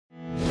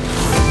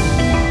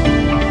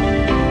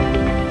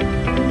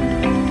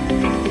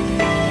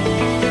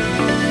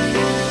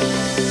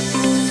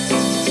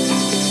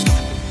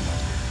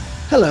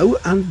Hello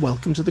and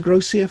welcome to the Grow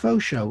CFO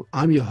Show.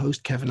 I'm your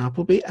host, Kevin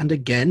Appleby, and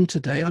again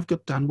today I've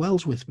got Dan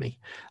Wells with me.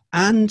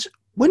 And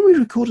when we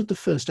recorded the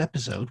first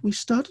episode, we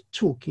started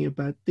talking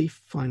about the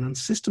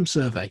Finance System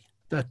Survey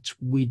that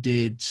we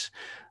did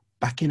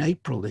back in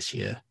April this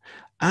year.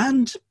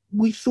 And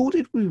we thought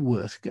it would be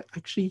worth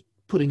actually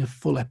putting a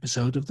full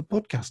episode of the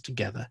podcast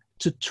together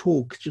to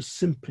talk just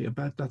simply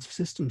about that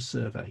system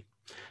survey.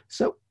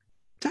 So,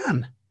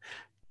 Dan,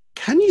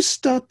 can you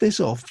start this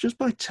off just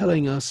by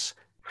telling us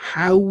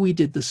how we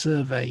did the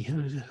survey?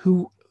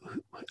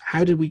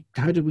 How did we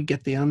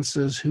get the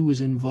answers? Who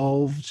was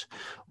involved?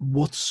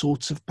 What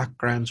sorts of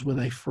backgrounds were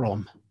they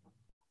from?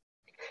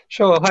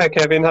 Sure. Hi,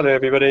 Kevin. Hello,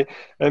 everybody.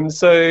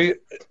 So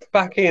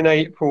back in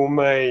April,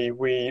 May,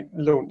 we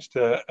launched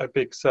a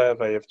big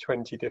survey of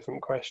 20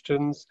 different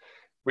questions,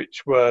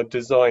 which were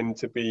designed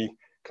to be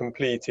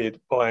completed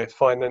by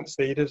finance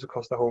leaders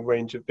across the whole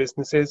range of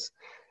businesses.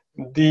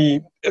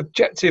 The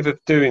objective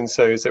of doing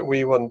so is that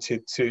we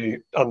wanted to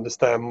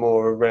understand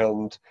more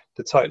around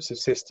the types of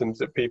systems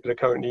that people are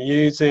currently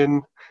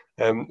using,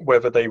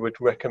 whether they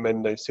would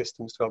recommend those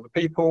systems to other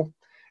people,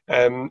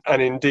 and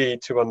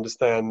indeed to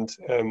understand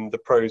the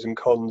pros and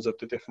cons of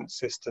the different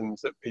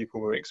systems that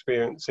people were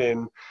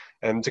experiencing,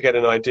 and to get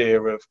an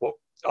idea of what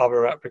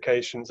other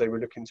applications they were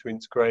looking to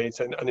integrate,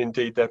 and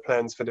indeed their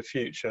plans for the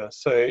future.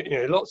 So,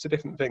 lots of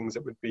different things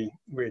that would be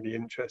really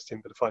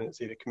interesting for the finance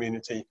leader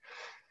community.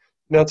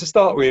 Now, to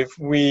start with,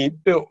 we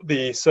built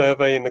the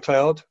survey in the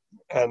cloud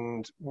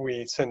and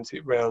we sent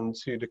it round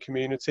to the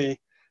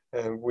community.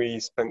 We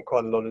spent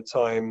quite a lot of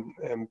time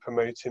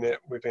promoting it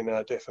within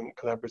our different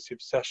collaborative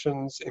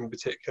sessions, in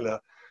particular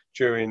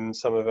during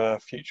some of our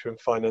Future of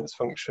Finance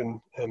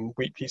function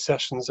weekly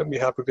sessions that we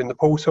have within the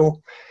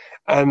portal.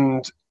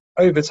 And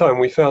over time,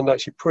 we found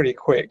actually pretty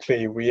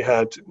quickly we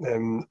had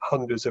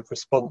hundreds of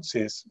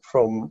responses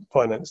from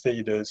finance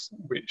leaders,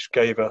 which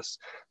gave us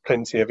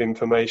plenty of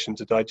information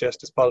to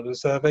digest as part of the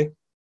survey.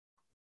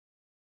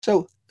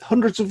 So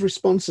hundreds of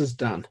responses,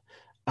 Dan.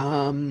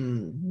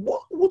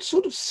 What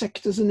sort of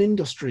sectors and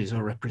industries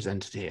are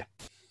represented here?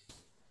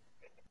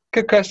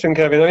 Good question,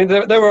 Kevin. I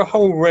mean, there were a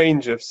whole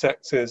range of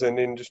sectors and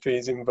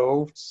industries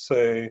involved.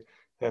 So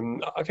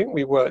I think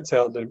we worked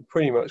out that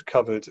pretty much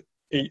covered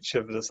each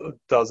of the sort of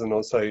dozen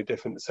or so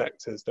different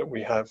sectors that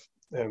we have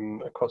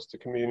across the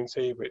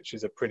community, which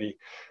is a pretty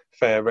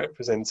fair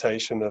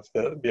representation of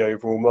the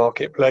overall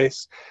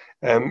marketplace.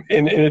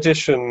 In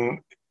addition,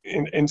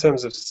 in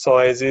terms of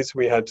sizes,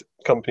 we had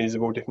companies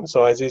of all different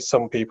sizes.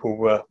 Some people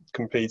were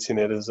completing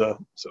it as a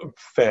sort of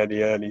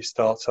fairly early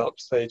startup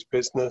stage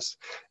business.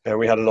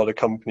 We had a lot of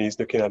companies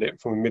looking at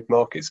it from a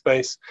mid-market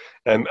space.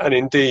 And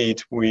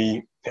indeed,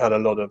 we had a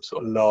lot of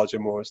sort of larger,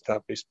 more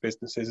established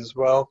businesses as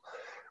well.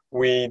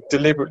 We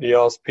deliberately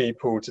asked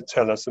people to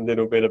tell us a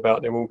little bit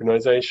about their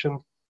organisation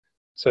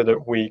so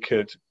that we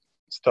could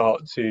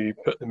start to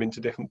put them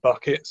into different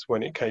buckets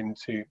when it came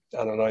to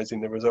analysing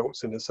the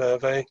results of the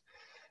survey.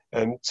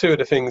 And two of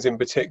the things in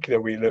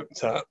particular we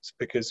looked at,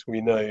 because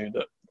we know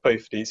that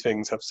both these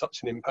things have such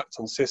an impact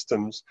on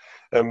systems,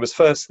 was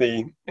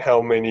firstly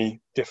how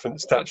many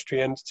different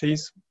statutory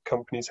entities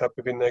companies have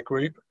within their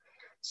group.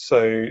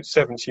 So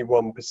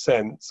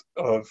 71%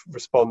 of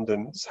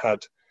respondents had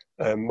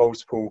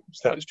multiple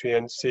statutory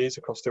entities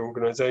across their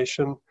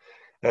organisation.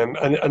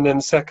 And then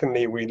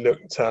secondly, we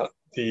looked at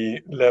the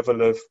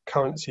level of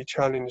currency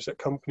challenge that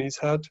companies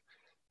had.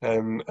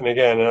 And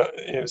again,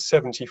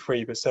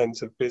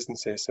 73% of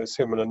businesses, so a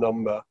similar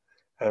number,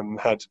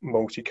 had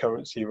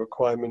multi-currency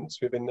requirements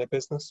within their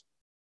business.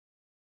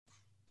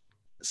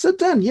 So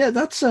Dan,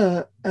 that's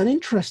an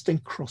interesting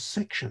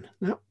cross-section.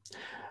 Now,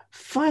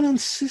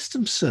 Finance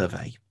System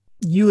Survey,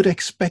 you would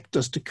expect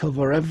us to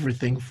cover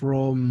everything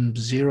from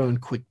Xero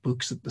and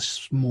QuickBooks at the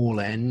small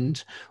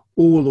end,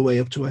 all the way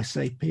up to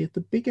SAP at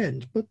the big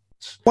end. But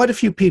quite a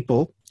few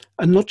people,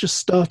 and not just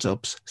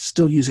startups,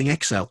 still using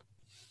Excel.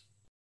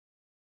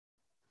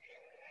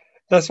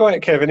 That's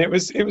right, Kevin. It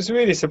was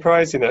really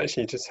surprising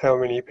actually just how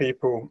many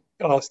people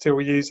are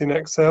still using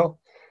Excel.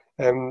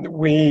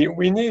 We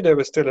knew there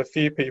were still a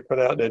few people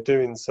out there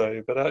doing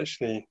so, but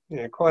actually,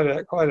 quite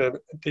a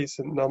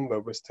decent number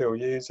were still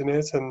using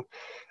it. And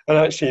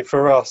actually,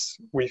 for us,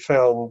 we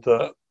found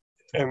that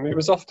it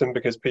was often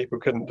because people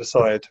couldn't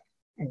decide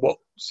what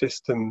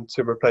system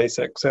to replace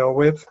Excel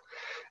with.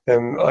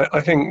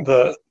 I think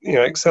that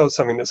Excel is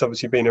something that's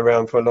obviously been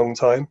around for a long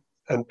time,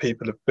 and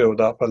people have built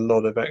up a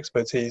lot of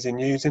expertise in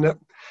using it.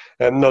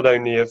 And not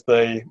only have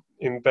they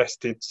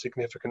invested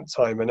significant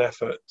time and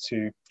effort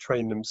to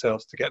train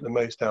themselves to get the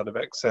most out of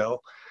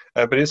Excel,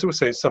 but it's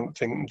also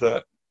something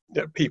that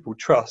people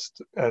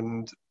trust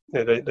and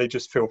they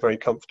just feel very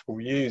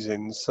comfortable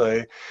using.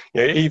 So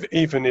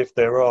even if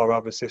there are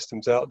other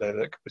systems out there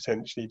that could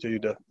potentially do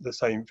the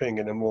same thing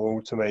in a more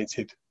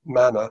automated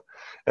manner,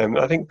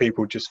 I think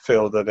people just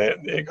feel that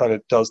it kind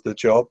of does the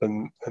job,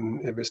 and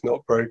if it's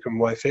not broken,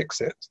 why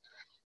fix it?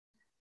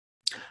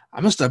 I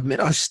must admit,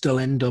 I still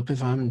end up,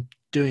 if I'm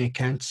doing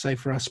accounts, say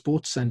for our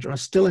sports centre, I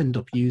still end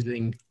up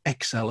using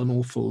Excel an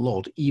awful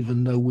lot,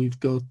 even though we've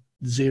got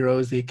Xero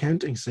as the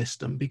accounting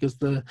system, because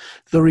the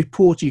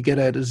report you get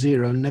out of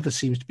Xero never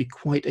seems to be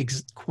quite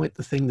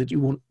the thing that you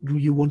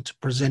want to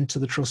present to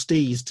the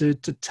trustees to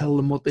tell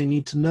them what they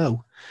need to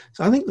know.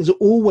 So I think there's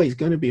always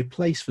going to be a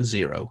place for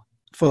Xero,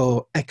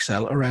 for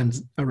Excel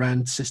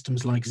around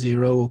systems like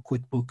Xero or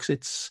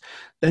QuickBooks.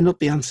 They're not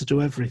the answer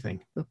to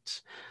everything,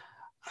 but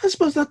I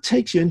suppose that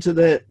takes you into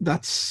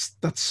that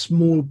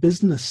small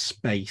business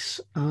space.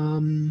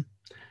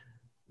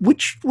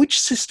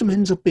 Which system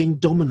ends up being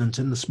dominant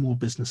in the small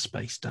business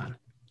space, Dan?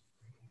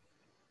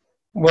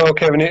 Well,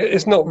 Kevin,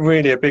 it's not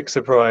really a big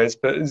surprise,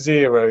 but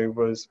Xero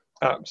was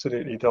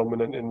absolutely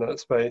dominant in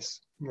that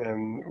space.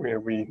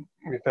 We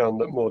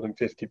found that more than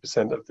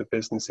 50% of the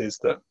businesses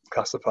that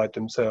classified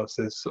themselves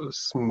as sort of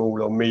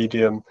small or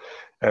medium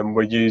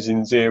were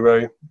using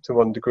Xero to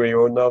one degree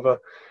or another.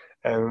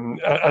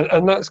 And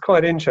that's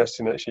quite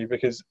interesting, actually,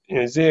 because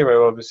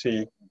Xero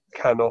obviously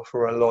can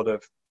offer a lot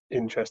of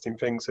interesting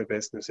things for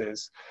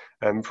businesses.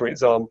 For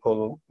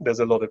example, there's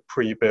a lot of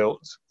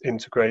pre-built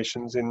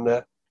integrations in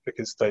there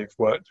because they've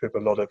worked with a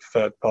lot of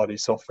third-party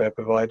software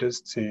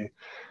providers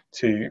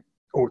to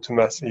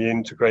automatically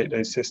integrate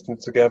those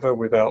systems together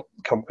without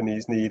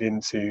companies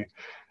needing to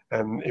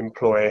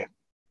employ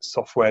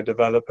software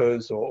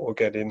developers or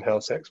get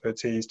in-house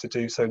expertise to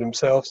do so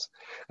themselves.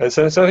 And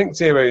so I think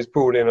Xero has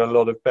brought in a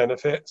lot of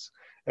benefits.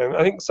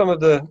 I think some of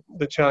the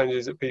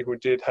challenges that people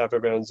did have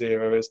around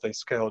Xero as they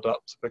scaled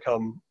up to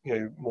become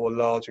more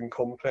large and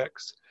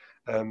complex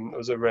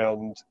was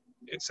around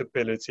its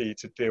ability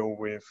to deal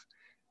with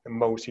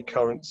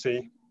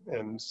multi-currency,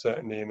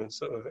 certainly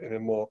in a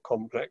more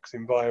complex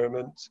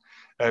environment.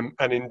 And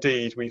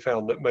indeed, we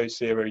found that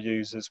most Xero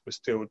users were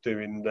still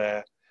doing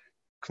their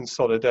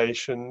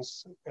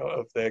consolidations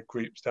of their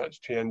group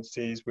statutory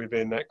entities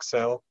within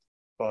Excel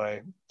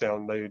by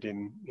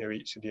downloading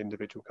each of the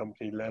individual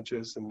company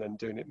ledgers and then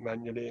doing it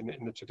manually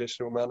in the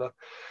traditional manner.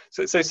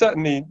 So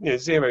certainly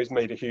Xero's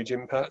made a huge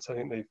impact. I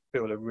think they've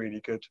built a really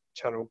good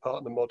channel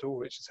partner model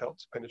which has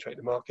helped to penetrate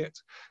the market,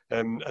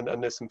 and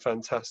there's some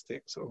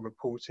fantastic sort of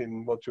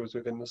reporting modules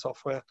within the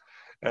software,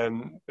 but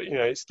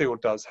it still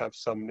does have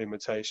some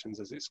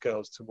limitations as it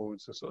scales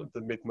towards the sort of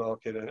the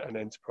mid-market and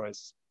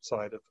enterprise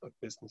side of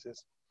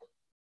businesses.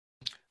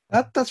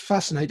 That's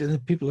fascinating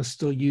that people are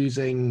still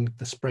using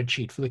the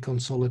spreadsheet for the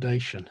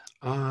consolidation.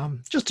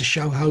 Just to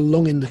show how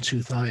long in the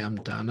tooth I am,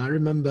 Dan, I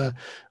remember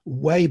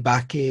way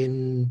back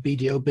in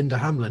BDO Binder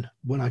Hamlin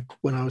when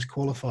I was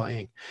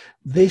qualifying,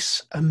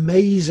 this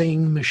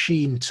amazing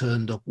machine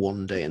turned up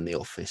one day in the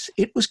office.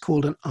 It was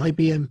called an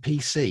IBM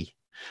PC,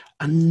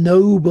 and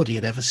nobody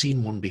had ever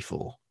seen one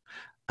before.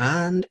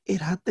 And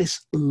it had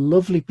this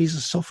lovely piece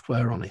of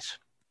software on it.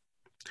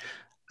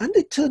 And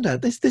it turned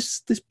out this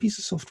piece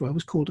of software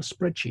was called a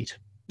spreadsheet.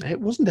 It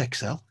wasn't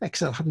Excel.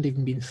 Excel hadn't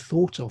even been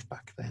thought of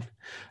back then.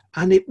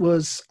 And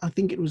I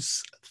think it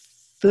was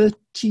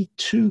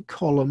 32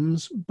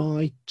 columns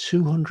by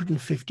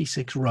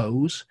 256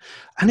 rows.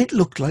 And it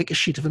looked like a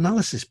sheet of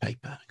analysis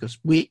paper because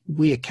we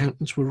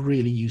accountants were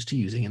really used to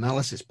using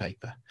analysis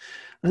paper.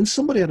 And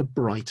somebody had a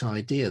bright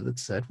idea that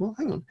said, well,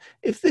 hang on,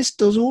 if this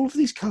does all of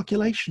these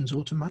calculations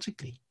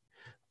automatically,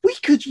 we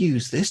could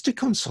use this to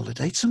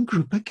consolidate some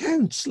group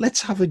accounts.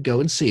 Let's have a go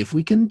and see if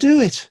we can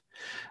do it.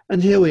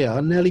 And here we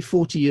are, nearly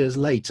 40 years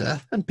later,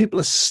 and people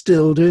are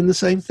still doing the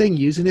same thing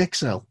using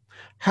Excel.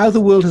 How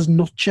the world has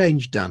not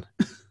changed, Dan.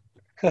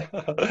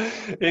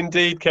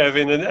 Indeed,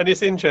 Kevin. And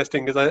it's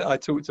interesting because I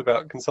talked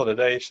about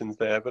consolidations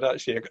there, but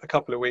actually a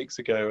couple of weeks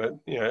ago,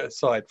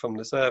 aside from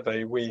the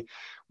survey,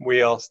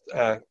 we asked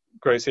our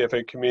Grow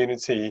CFO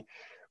community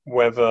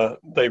whether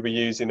they were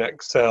using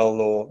Excel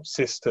or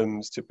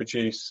systems to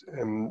produce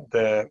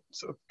their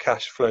sort of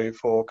cash flow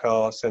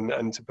forecasts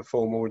and to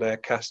perform all their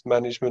cash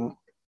management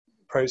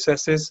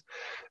processes.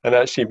 And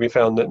actually we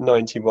found that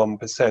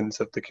 91%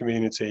 of the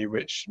community,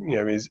 which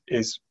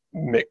is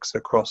mixed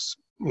across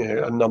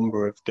a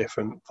number of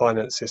different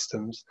finance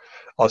systems,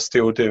 are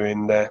still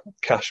doing their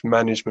cash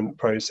management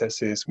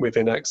processes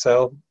within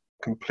Excel,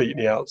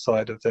 completely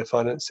outside of their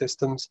finance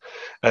systems.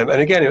 And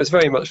again, it was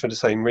very much for the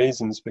same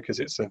reasons, because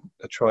it's a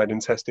tried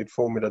and tested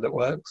formula that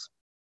works.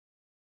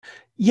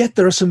 Yet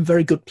there are some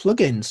very good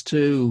plugins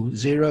to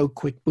Xero,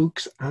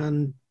 QuickBooks,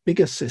 and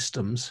bigger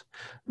systems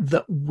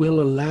that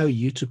will allow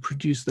you to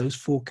produce those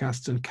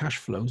forecasts and cash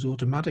flows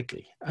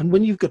automatically. And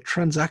when you've got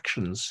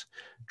transactions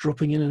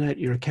dropping in and out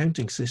your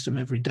accounting system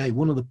every day,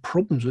 one of the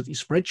problems with your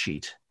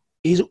spreadsheet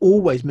is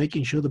always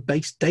making sure the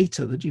base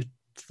data that you're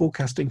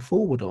forecasting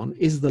forward on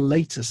is the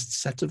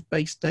latest set of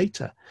base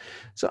data.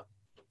 So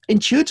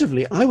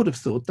intuitively, I would have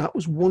thought that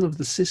was one of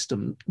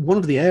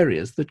the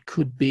areas that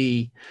could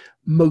be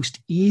most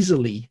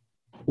easily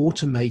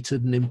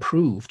automated and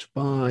improved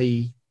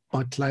by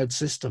cloud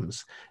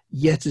systems.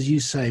 Yet, as you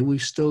say,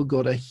 we've still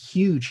got a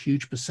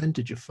huge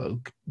percentage of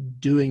folk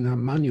doing that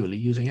manually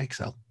using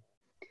Excel.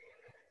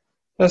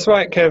 That's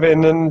right,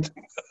 Kevin. And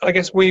I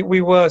guess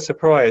we were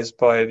surprised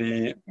by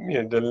the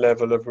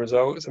level of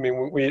results. I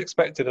mean, we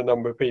expected a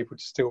number of people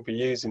to still be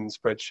using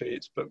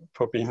spreadsheets, but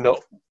probably not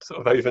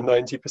sort of over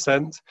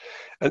 90%.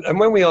 And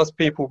when we asked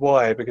people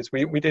why, because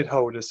we did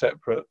hold a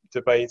separate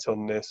debate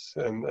on this,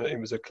 and it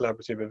was a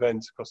collaborative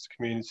event across the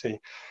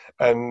community,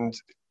 and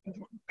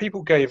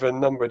people gave a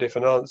number of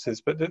different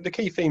answers, but the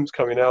key themes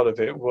coming out of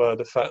it were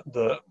the fact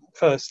that,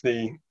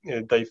 firstly,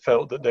 they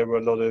felt that there were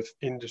a lot of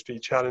industry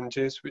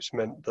challenges, which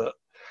meant that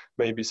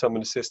maybe some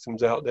of the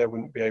systems out there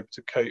wouldn't be able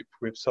to cope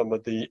with some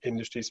of the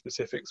industry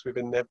specifics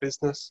within their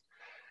business.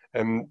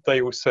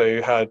 They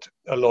also had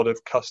a lot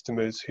of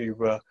customers who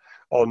were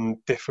on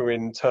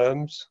differing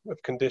terms of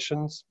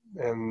conditions,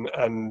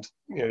 and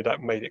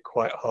that made it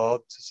quite hard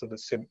to sort of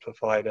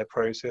simplify their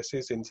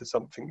processes into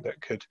something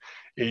that could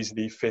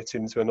easily fit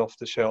into an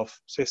off-the-shelf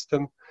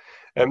system.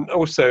 And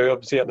also,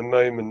 obviously, at the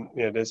moment,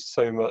 there's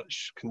so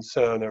much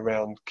concern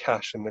around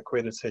cash and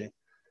liquidity.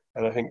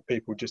 And I think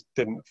people just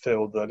didn't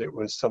feel that it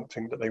was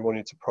something that they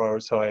wanted to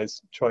prioritise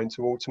trying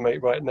to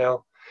automate right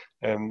now.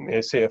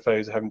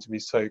 CFOs are having to be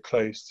so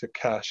close to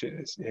cash.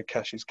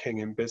 Cash is king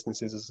in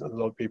businesses, as a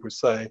lot of people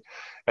say.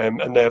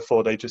 And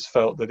therefore, they just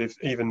felt that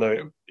even though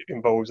it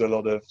involves a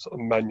lot of, sort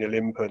of manual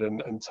input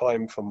and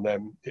time from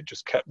them, it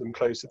just kept them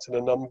closer to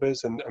the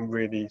numbers and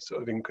really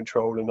sort of in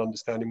control and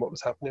understanding what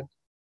was happening.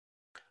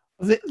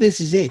 This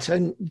is it.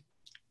 And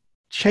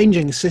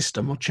changing a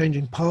system or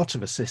changing part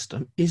of a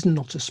system is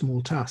not a small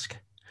task.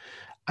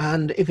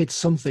 And if it's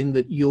something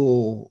that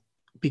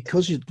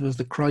because it was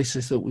the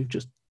crisis that we've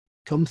just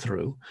come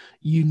through,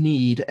 you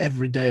need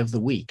every day of the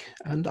week.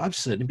 And I've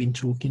certainly been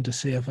talking to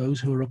CFOs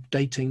who are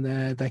updating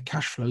their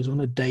cash flows on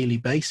a daily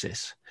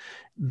basis.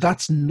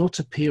 That's not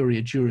a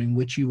period during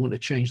which you want to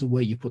change the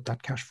way you put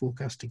that cash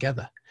forecast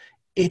together.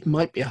 It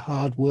might be a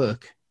hard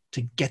work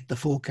to get the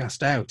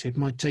forecast out. It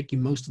might take you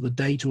most of the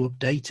day to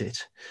update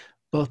it,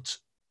 but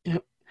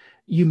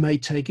you may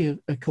take a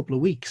couple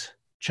of weeks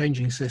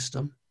changing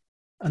system,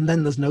 and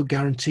then there's no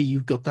guarantee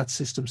you've got that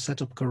system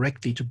set up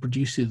correctly to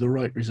produce you the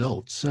right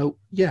results. So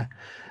yeah,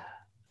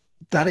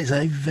 that is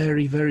a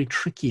very, very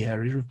tricky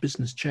area of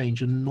business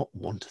change and not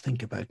one to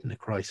think about in a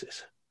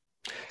crisis.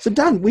 So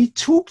Dan, we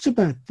talked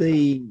about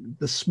the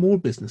small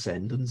business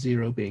end and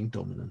Xero being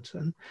dominant,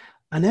 and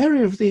an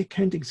area of the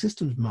accounting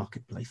systems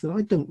marketplace that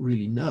I don't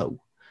really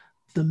know,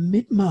 the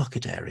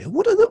mid-market area.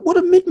 What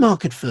are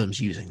mid-market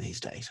firms using these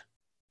days?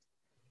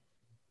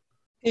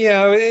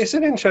 Yeah, it's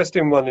an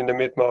interesting one in the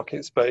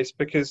mid-market space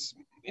because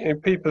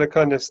people are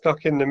kind of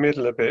stuck in the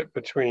middle a bit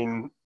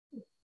between,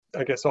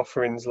 I guess,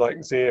 offerings like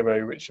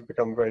Xero, which have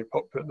become very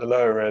popular at the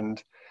lower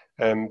end,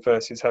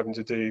 versus having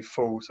to do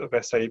full sort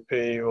of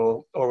SAP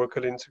or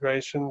Oracle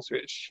integrations,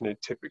 which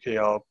typically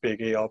are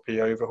big ERP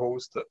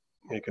overhauls that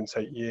can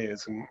take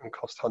years and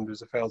cost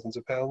hundreds of thousands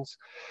of pounds.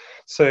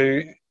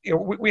 So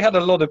we had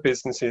a lot of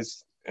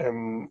businesses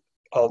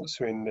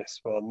answering this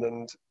one,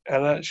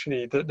 and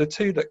actually the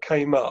two that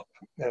came up,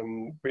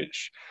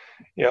 which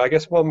I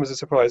guess one was a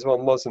surprise,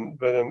 one wasn't,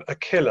 but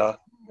Aquila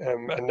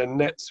and then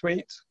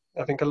NetSuite.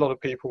 I think a lot of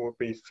people would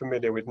be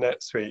familiar with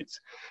NetSuite,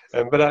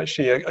 but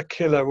actually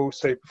Aquila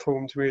also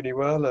performed really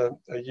well, a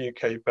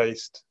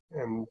UK-based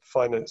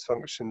finance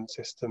function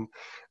system,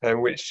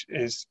 which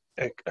is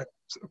a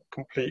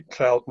complete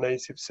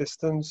cloud-native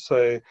system.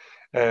 So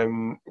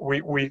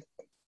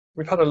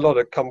we've had a lot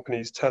of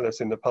companies tell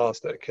us in the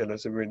past that Aquila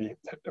is a really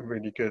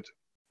good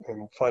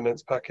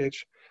finance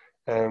package.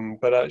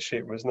 But actually,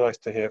 it was nice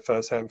to hear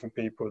firsthand from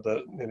people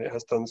that it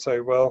has done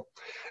so well.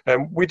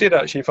 We did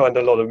actually find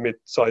a lot of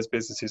mid-sized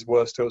businesses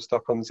were still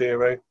stuck on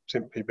Xero,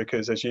 simply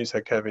because, as you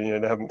said,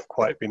 Kevin, they haven't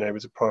quite been able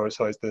to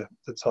prioritise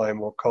the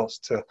time or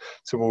cost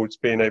towards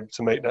being able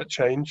to make that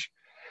change.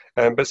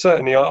 But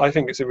certainly, I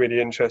think it's a really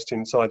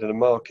interesting side of the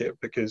market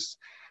because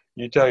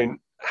you don't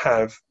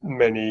have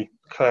many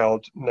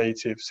cloud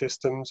native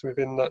systems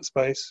within that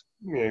space.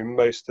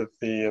 Most of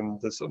the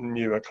sort of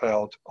newer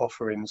cloud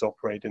offerings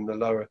operate in the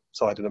lower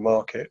side of the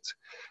market,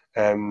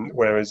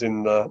 whereas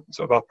in the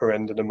sort of upper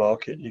end of the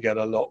market you get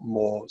a lot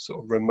more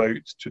sort of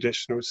remote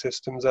traditional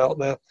systems out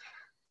there.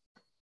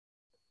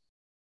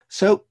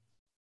 So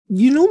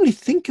you normally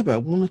think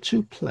about one or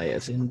two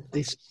players in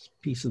this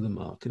piece of the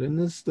market, and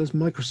there's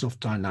Microsoft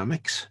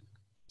Dynamics,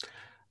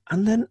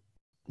 and then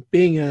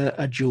being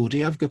a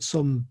Geordie, I've got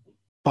some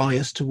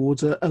bias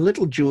towards a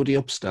little Geordie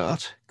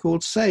upstart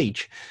called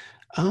Sage.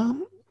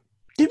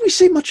 Did we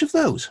see much of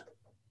those?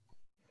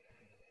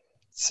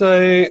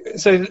 So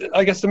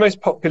I guess the most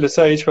popular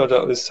Sage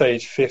product was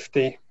Sage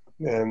 50,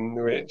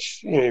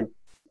 which a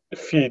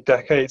few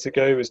decades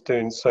ago was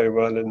doing so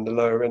well in the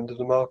lower end of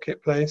the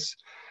marketplace.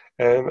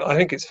 I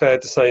think it's fair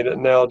to say that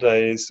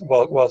nowadays,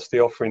 whilst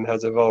the offering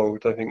has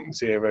evolved, I think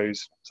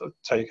Xero's sort of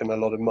taken a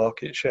lot of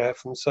market share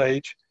from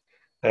Sage,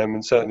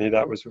 and certainly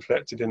that was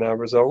reflected in our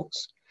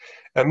results.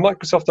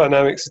 Microsoft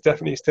Dynamics is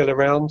definitely still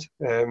around.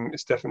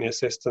 It's definitely a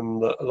system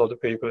that a lot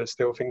of people are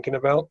still thinking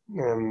about,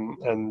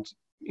 and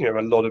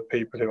a lot of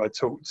people who I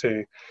talk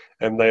to,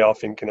 they are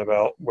thinking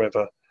about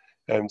whether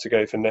to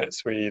go for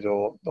NetSuite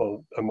or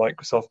a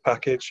Microsoft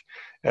package.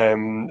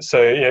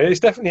 So it's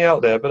definitely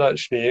out there, but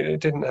actually it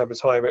didn't have as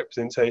high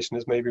representation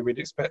as maybe we'd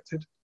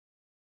expected.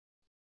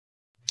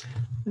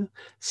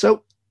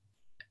 So,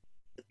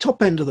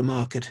 top end of the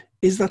market,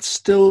 is that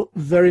still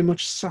very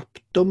much SAP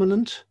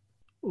dominant,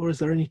 or is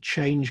there any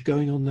change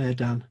going on there,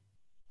 Dan?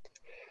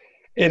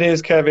 It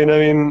is, Kevin. I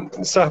mean,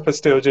 SAP is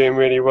still doing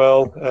really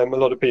well. A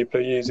lot of people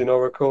are using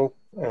Oracle.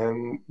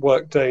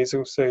 Workday's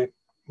also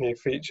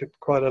featured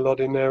quite a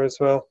lot in there as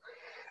well.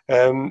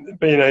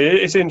 But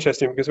it's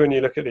interesting because when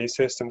you look at these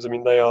systems, I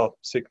mean, they are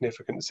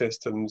significant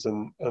systems,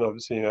 and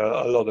obviously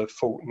a lot of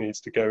thought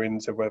needs to go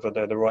into whether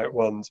they're the right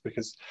ones,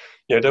 because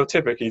they'll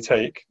typically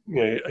take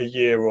a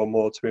year or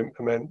more to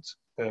implement.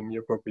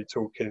 You're probably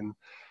talking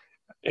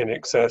in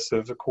excess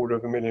of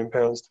 £250,000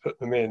 to put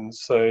them in.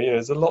 So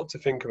there's a lot to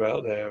think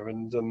about there,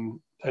 and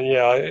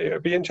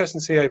it'd be interesting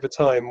to see over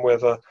time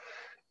whether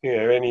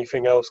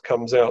anything else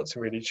comes out to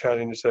really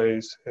challenge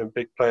those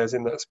big players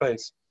in that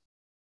space.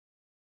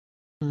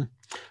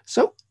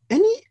 So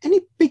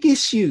any big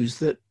issues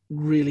that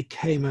really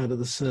came out of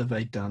the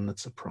survey, Dan, that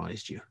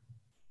surprised you?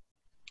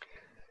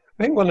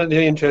 I think one of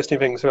the interesting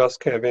things for us,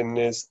 Kevin,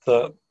 is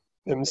that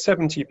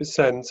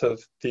 70%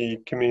 of the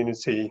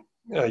community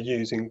are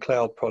using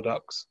cloud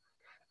products,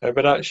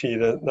 but actually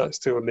that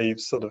still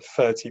leaves sort of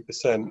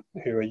 30%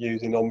 who are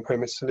using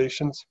on-premise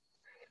solutions.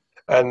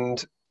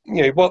 And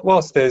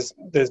whilst there's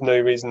no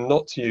reason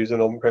not to use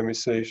an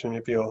on-premise solution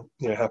if you're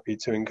happy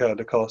to incur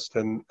the cost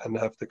and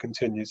have the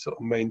continued sort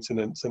of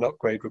maintenance and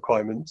upgrade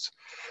requirements,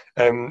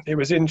 it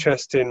was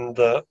interesting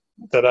that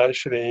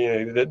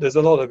actually there's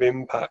a lot of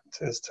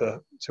impact as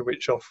to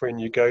which offering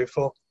you go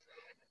for,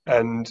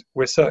 and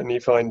we're certainly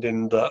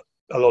finding that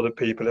a lot of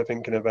people are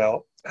thinking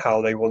about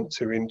how they want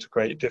to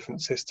integrate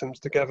different systems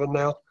together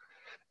now.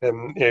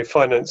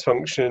 Finance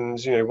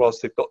functions,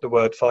 whilst they've got the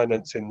word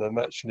finance in them,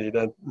 actually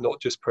they're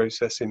not just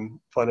processing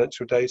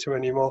financial data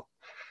anymore.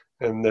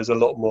 And there's a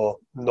lot more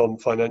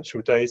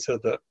non-financial data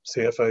that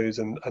CFOs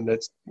and their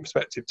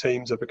respective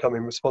teams are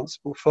becoming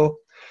responsible for.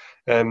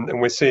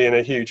 And we're seeing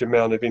a huge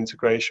amount of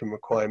integration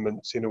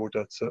requirements in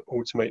order to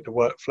automate the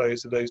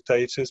workflows of those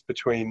data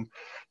between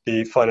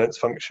the finance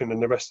function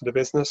and the rest of the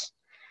business.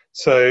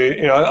 So,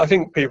 I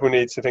think people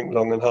need to think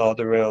long and hard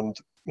around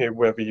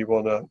whether you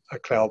want a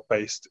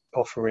cloud-based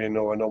offering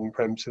or an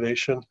on-prem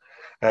solution,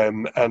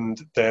 and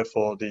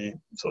therefore the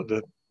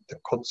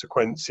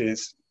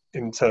consequences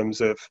in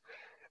terms of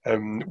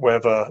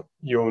whether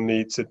you'll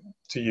need to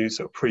use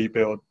sort of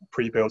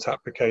pre-built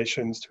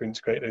applications to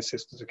integrate those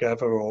systems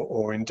together,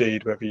 or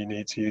indeed whether you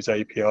need to use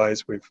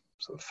APIs with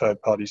sort of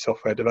third-party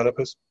software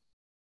developers.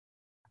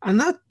 And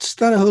that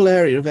whole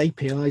area of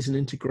APIs and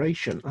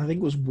integration, I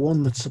think, was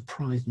one that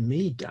surprised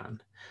me,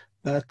 Dan,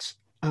 that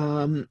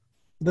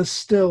there's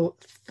still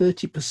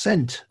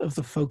 30% of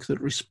the folk that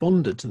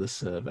responded to the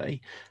survey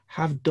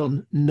have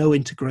done no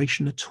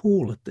integration at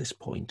all at this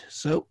point.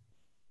 So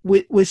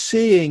we're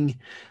seeing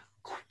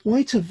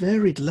quite a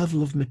varied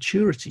level of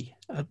maturity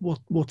at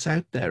what's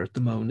out there at the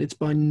moment. It's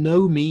by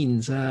no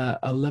means a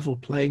level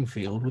playing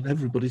field with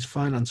everybody's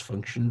finance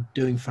function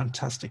doing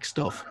fantastic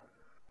stuff.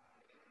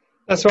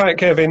 That's right,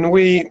 Kevin.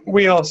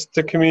 We asked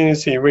the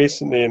community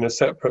recently in a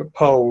separate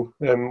poll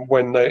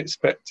when they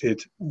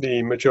expected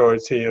the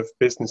majority of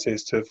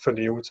businesses to have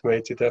fully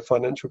automated their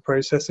financial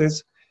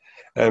processes.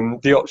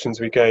 The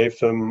options we gave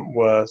them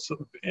were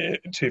sort of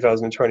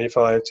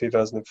 2025,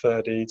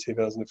 2030,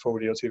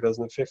 2040 or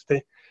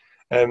 2050.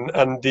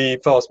 And the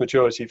vast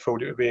majority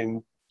thought it would be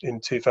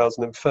in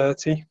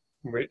 2030,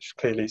 which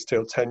clearly is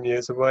still 10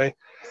 years away.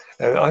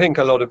 And I think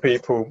a lot of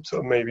people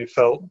sort of maybe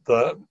felt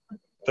that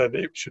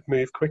it should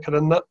move quicker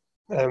than that.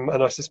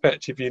 And I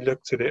suspect if you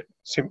looked at it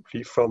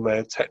simply from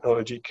a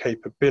technology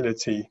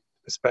capability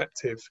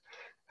perspective,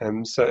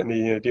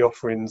 certainly the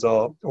offerings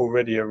are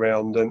already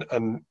around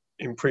and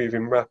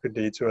improving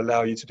rapidly to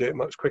allow you to do it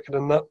much quicker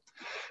than that.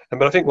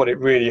 But I think what it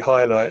really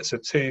highlights are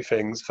two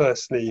things.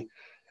 Firstly,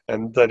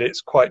 that it's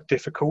quite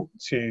difficult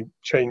to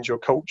change your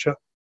culture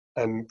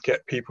and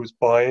get people's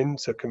buy-in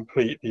to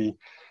completely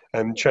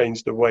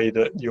change the way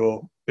that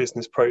your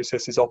business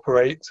processes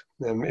operate,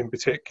 in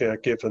particular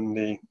given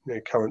the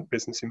current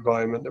business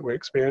environment that we're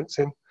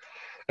experiencing.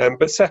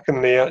 But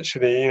secondly,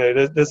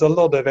 actually, there's a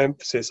lot of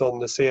emphasis on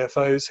the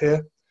CFOs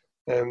here,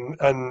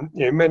 and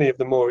many of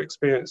the more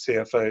experienced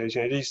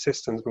CFOs, these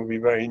systems will be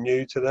very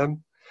new to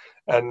them,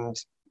 and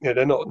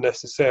they're not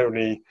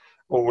necessarily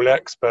all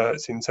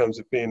experts in terms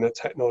of being a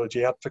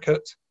technology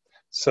advocate.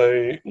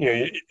 So,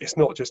 it's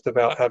not just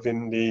about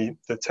having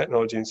the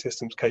technology and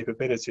systems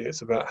capability,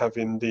 it's about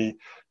having the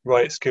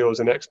right skills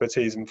and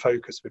expertise and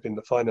focus within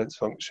the finance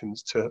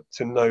functions to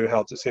know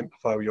how to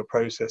simplify your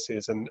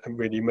processes and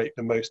really make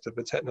the most of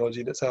the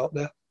technology that's out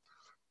there.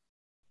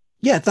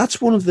 Yeah,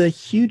 that's one of the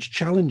huge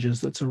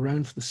challenges that's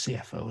around for the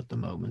CFO at the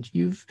moment.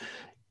 You've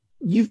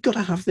got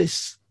to have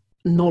this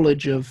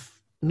knowledge of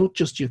not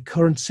just your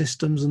current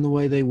systems and the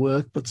way they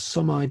work, but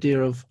some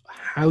idea of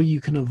how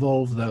you can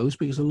evolve those,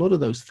 because a lot of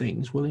those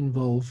things will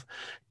involve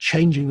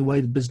changing the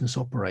way the business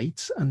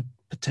operates and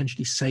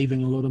potentially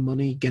saving a lot of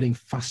money, getting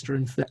faster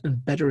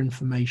and better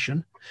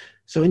information.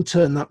 So in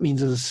turn, that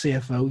means as a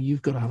CFO,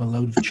 you've got to have a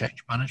load of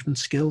change management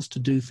skills to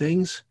do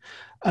things,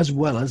 as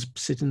well as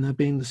sitting there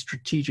being the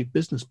strategic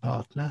business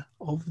partner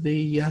of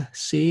the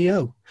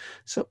CEO.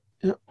 So,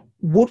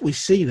 what we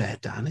see there,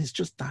 Dan, is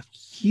just that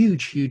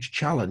huge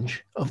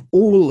challenge of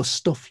all the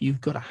stuff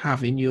you've got to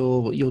have in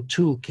your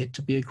toolkit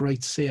to be a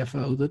great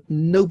CFO that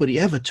nobody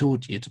ever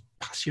taught you to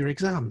pass your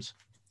exams.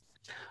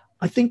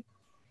 I think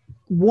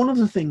one of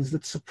the things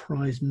that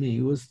surprised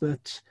me was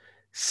that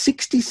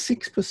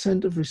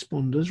 66% of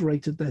responders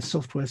rated their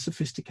software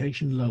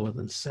sophistication lower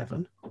than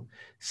 7.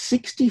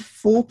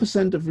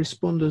 64% of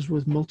responders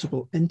with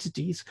multiple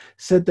entities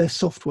said their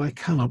software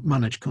cannot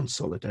manage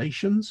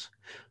consolidations.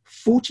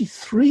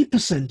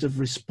 43% of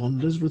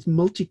responders with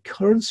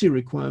multi-currency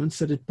requirements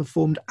said it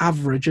performed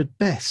average at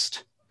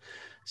best.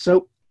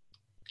 So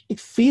it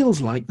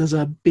feels like there's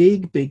a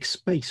big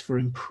space for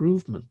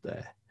improvement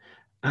there.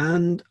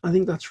 And I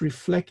think that's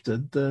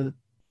reflected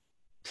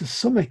to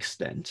some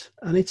extent,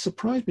 and it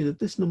surprised me that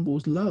this number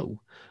was low,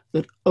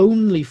 that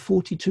only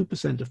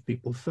 42% of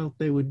people felt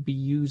they would be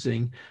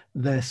using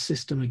their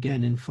system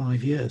again in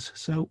 5 years.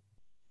 So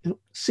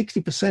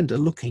 60% are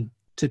looking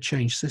to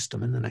change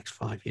system in the next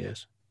 5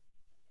 years.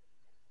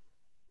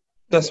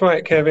 That's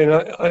right, Kevin.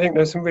 I think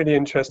there's some really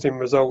interesting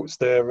results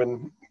there,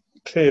 and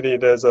clearly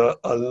there's a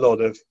lot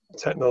of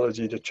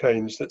technology to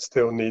change that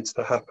still needs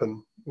to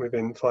happen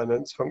within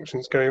finance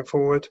functions going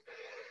forward.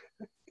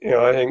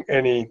 I think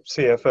any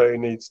CFO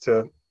needs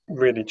to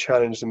really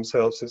challenge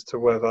themselves as to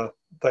whether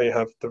they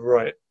have the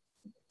right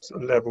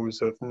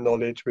levels of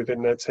knowledge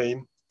within their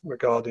team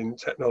regarding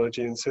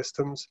technology and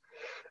systems.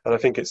 And I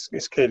think it's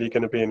clearly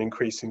going to be an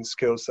increasing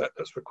skill set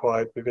that's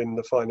required within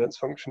the finance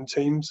function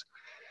teams.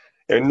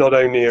 Not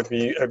only have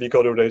you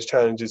got all those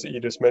challenges that you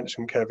just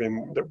mentioned,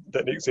 Kevin,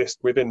 that exist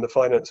within the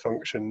finance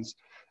functions,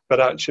 but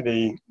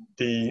actually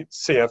the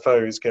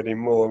CFO is getting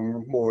more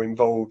and more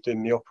involved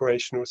in the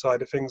operational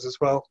side of things as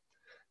well.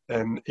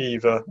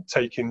 Either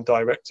taking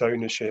direct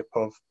ownership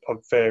of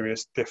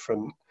various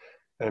different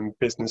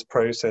business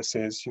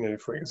processes,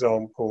 for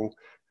example,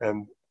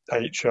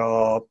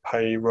 HR,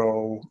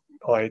 payroll,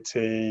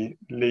 IT,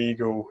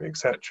 legal,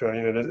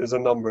 etc. There's a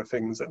number of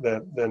things that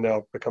they're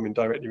now becoming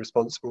directly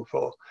responsible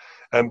for.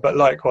 But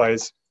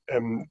likewise,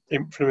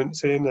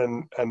 influencing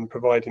and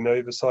providing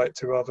oversight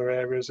to other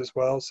areas as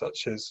well,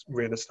 such as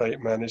real estate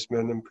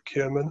management and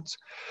procurement.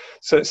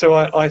 So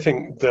I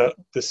think that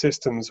the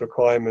systems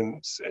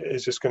requirements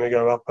is just going to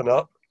go up and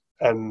up,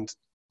 and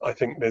I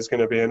think there's going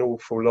to be an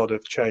awful lot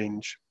of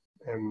change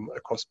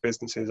across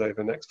businesses over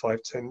the next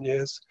 5-10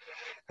 years.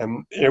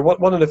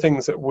 One of the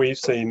things that we've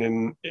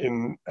seen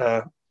in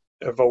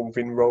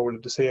evolving role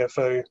of the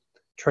CFO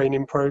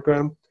training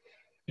program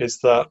is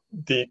that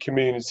the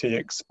community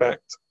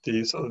expect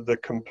the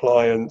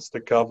compliance,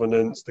 the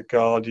governance, the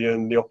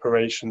guardian, the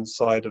operations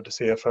side of the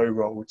CFO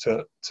role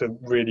to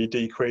really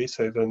decrease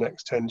over the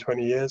next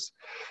 10-20 years.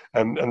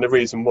 And the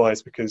reason why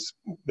is because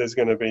there's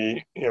going to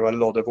be a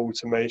lot of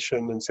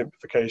automation and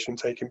simplification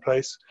taking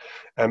place,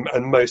 and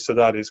most of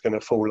that is going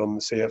to fall on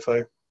the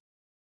CFO.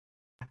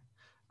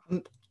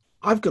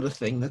 I've got a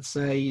thing that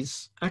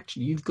says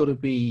actually you've got to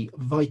be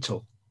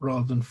vital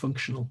rather than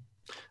functional,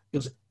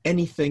 because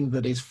anything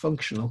that is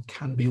functional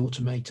can be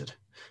automated.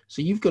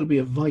 So you've got to be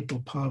a vital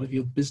part of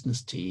your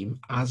business team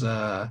as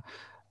an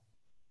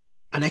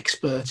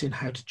expert in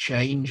how to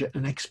change,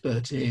 an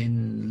expert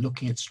in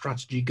looking at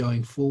strategy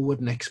going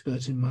forward, an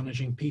expert in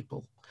managing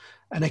people,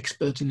 an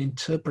expert in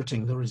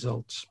interpreting the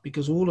results,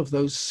 because all of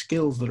those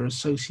skills that are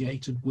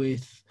associated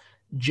with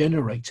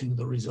generating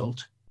the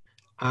result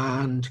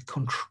and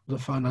the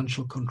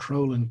financial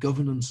control and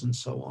governance and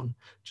so on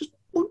just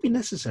won't be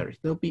necessary.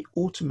 They'll be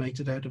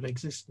automated out of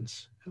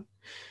existence.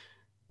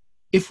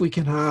 If we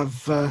can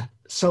have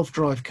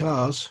self-drive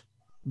cars,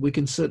 we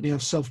can certainly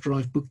have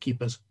self-drive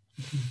bookkeepers.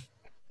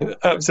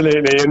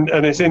 Absolutely,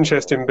 and it's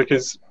interesting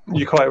because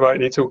you quite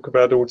rightly talk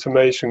about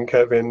automation,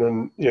 Kevin,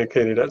 and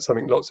clearly that's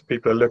something lots of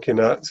people are looking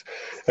at.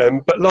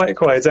 But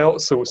likewise,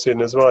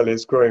 outsourcing as well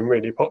is growing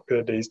really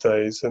popular these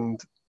days,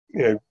 and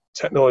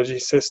technology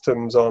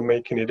systems are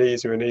making it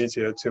easier and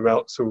easier to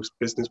outsource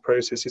business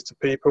processes to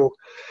people.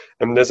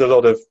 And there's a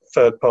lot of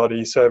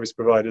third-party service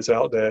providers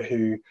out there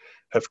who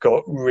have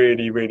got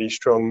really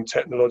strong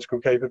technological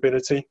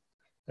capability.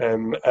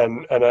 And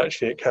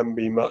actually it can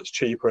be much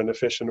cheaper and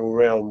efficient all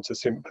round to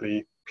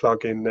simply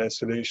plug in their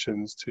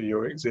solutions to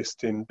your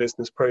existing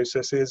business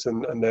processes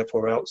and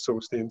therefore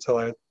outsource the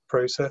entire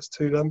process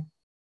to them.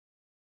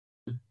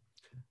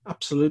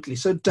 Absolutely.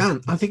 So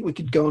Dan, I think we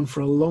could go on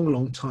for a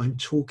long time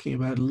talking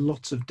about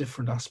lots of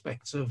different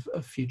aspects of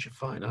future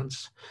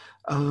finance.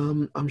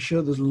 I'm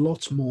sure there's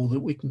lots more that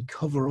we can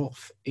cover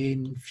off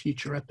in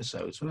future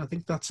episodes, and I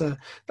think that's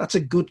a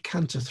good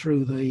canter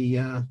through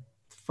the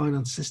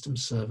finance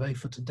systems survey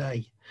for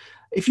today.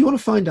 If you want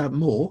to find out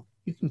more,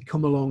 you can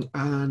come along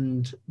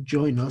and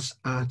join us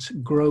at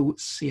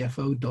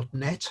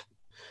growcfo.net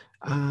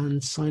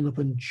and sign up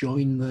and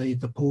join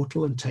the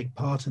portal and take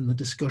part in the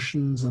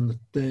discussions and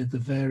the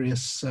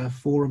various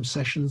forum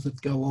sessions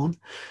that go on.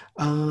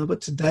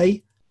 But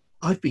today,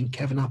 I've been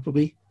Kevin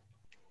Appleby.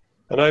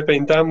 And I've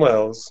been Dan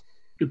Wells.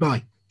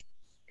 Goodbye.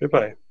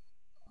 Goodbye.